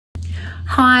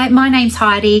Hi, my name's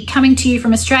Heidi, coming to you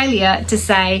from Australia to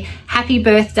say happy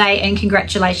birthday and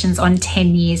congratulations on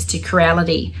 10 years to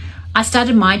Creality. I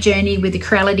started my journey with the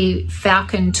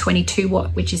CrealityFalcon 22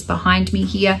 watt, which is behind me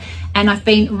here, and I've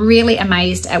been really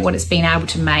amazed at what it's been able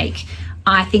to make.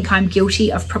 I think I'm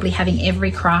guilty of probably having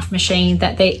every craft machine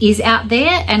that there is out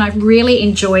there, and I've really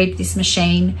enjoyed this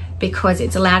machine because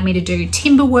it's allowed me to do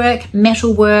timber work,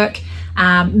 metal work,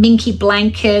 minky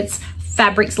blankets,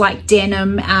 fabrics like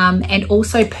denim, and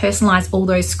also personalize all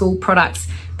those school products.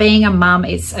 Being a mum,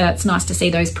 it's nice to see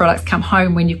those products come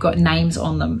home when you've got names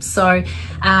on them. So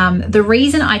the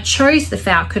reason I chose the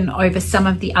Falcon over some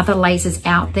of the other lasers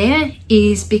out there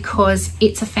is because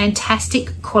it's a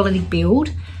fantastic quality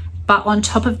build, but on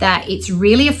top of that, it's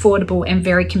really affordable and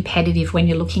very competitive when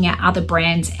you're looking at other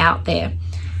brands out there.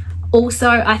 Also,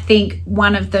 I think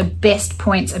one of the best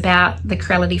points about the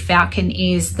CrealityFalcon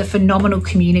is the phenomenal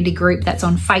community group that's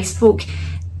on Facebook.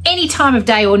 Any time of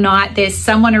day or night, there's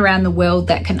someone around the world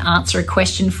that can answer a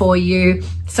question for you.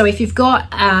 So if you've got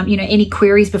any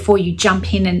queries before you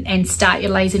jump in and start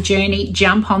your laser journey,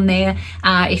 jump on there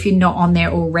if you're not on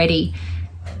there already.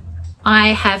 I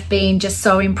have been just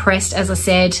so impressed. As I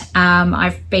said,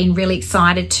 I've been really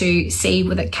excited to see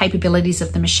what the capabilities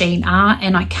of the machine are,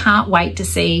 and I can't wait to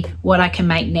see what I can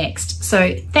make next.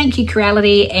 So thank you,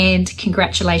 Creality, and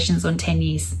congratulations on 10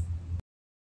 years.